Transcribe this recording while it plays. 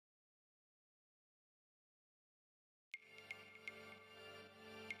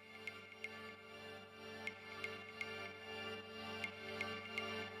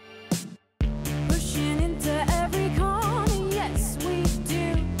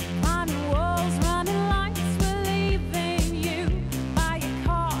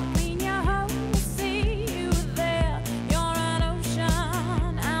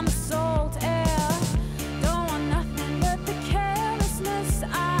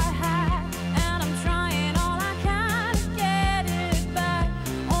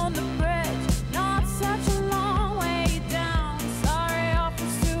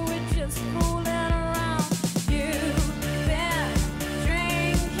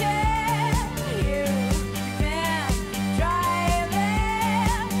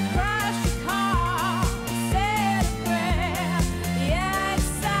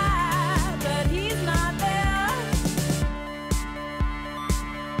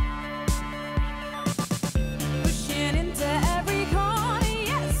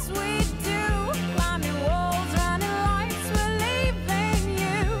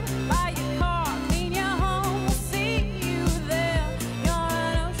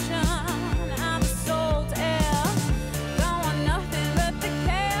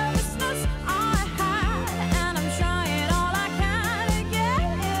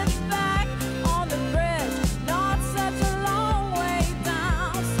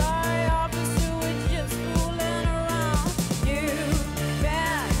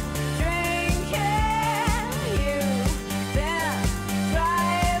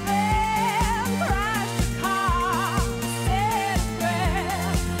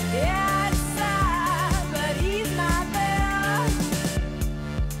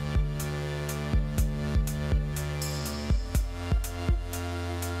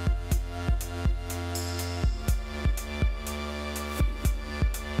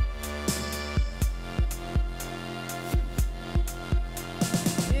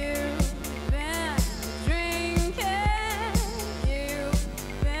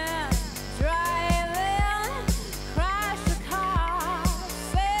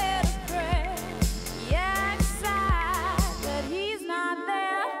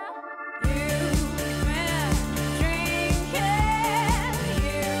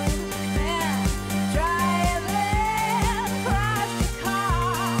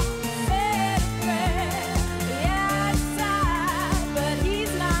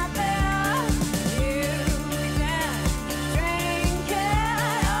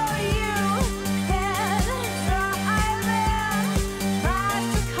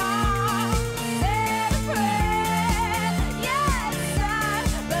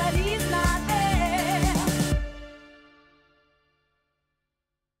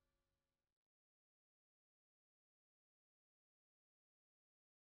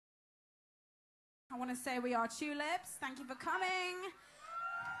I want to say we are Tulips. Thank you for coming.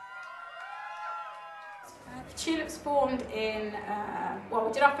 Tulips formed in, well,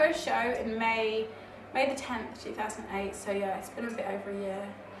 we did our first show in May the 10th, 2008, so yeah, it's been a bit over a year.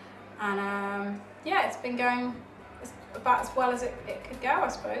 And yeah, it's been going about as well as it could go, I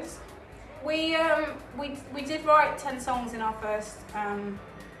suppose. We did write 10 songs in our first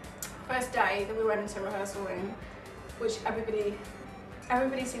day that we went into rehearsal room, which everybody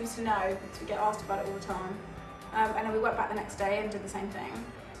seems to know because we get asked about it all the time. And then we went back the next day and did the same thing.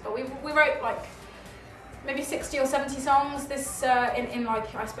 But we wrote like maybe 60 or 70 songs this in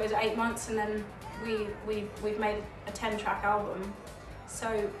like, I suppose, 8 months, and then we've made a 10-track album.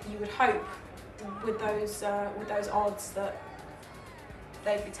 So you would hope with those odds that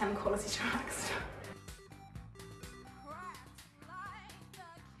they'd be 10 quality tracks.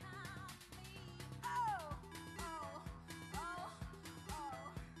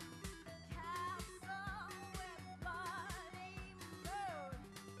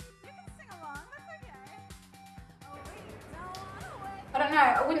 I don't know,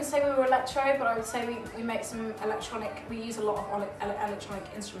 I wouldn't say we were electro, but I would say we make some electronic, we use a lot of electronic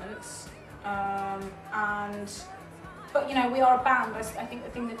instruments. But you know, we are a band. I think the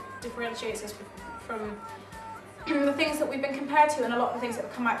thing that differentiates us from the things that we've been compared to, and a lot of the things that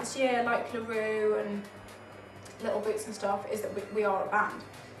have come out this year, like LaRue and Little Boots and stuff, is that we are a band.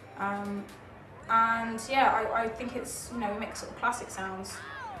 And yeah, I think it's, you know, we make sort of classic sounds.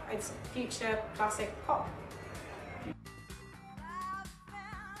 It's future classic pop.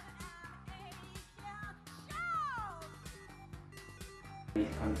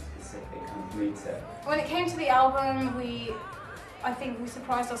 Kind of specific kind of mood set. When it came to the album, I think we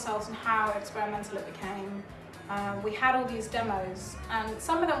surprised ourselves in how experimental it became. We had all these demos, and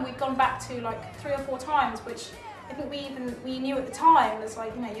some of them we'd gone back to like 3 or 4 times, which I think we knew at the time. It's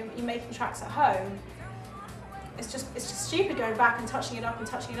like, you know, you're making tracks at home. It's just stupid going back and touching it up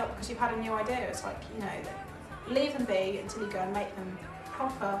because you've had a new idea. It's like, you know, leave them be until you go and make them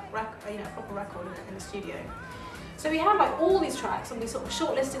proper record in the studio. So we had like all these tracks, and we sort of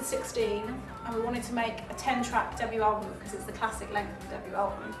shortlisted 16, and we wanted to make a 10-track debut album because it's the classic length of the debut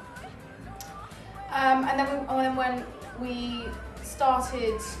album. And then when we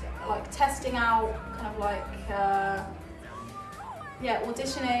started like testing out, kind of like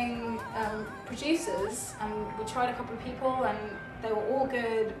auditioning producers, and we tried a couple of people, and they were all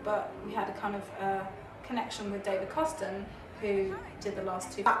good, but we had a kind of connection with David Coston, who did the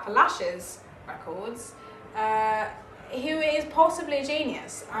last 2 Back for Lashes records. Who is possibly a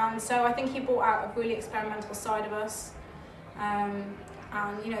genius, and so I think he brought out a really experimental side of us, and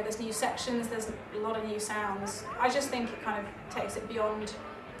you know, there's new sections, there's a lot of new sounds. I just think it kind of takes it beyond,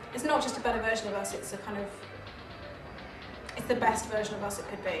 it's not just a better version of us, it's the best version of us it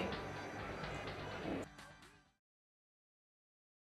could be.